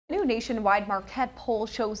A new nationwide Marquette poll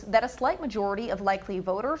shows that a slight majority of likely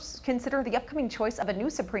voters consider the upcoming choice of a new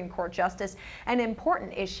Supreme Court justice an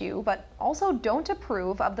important issue, but also don't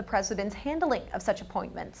approve of the president's handling of such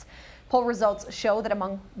appointments. Poll results show that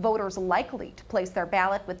among voters likely to place their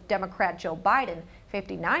ballot with Democrat Joe Biden,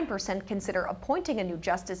 59% consider appointing a new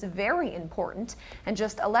justice very important, and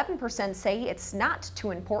just 11% say it's not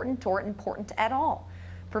too important or important at all.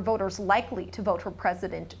 For voters likely to vote for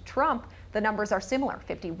President Trump, the numbers are similar,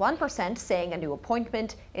 51% saying a new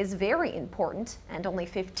appointment is very important, and only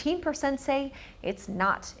 15% say it's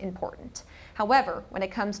not important. However, when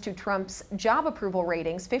it comes to Trump's job approval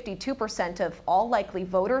ratings, 52% of all likely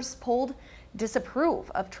voters polled disapprove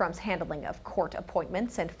of Trump's handling of court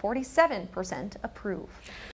appointments, and 47% approve.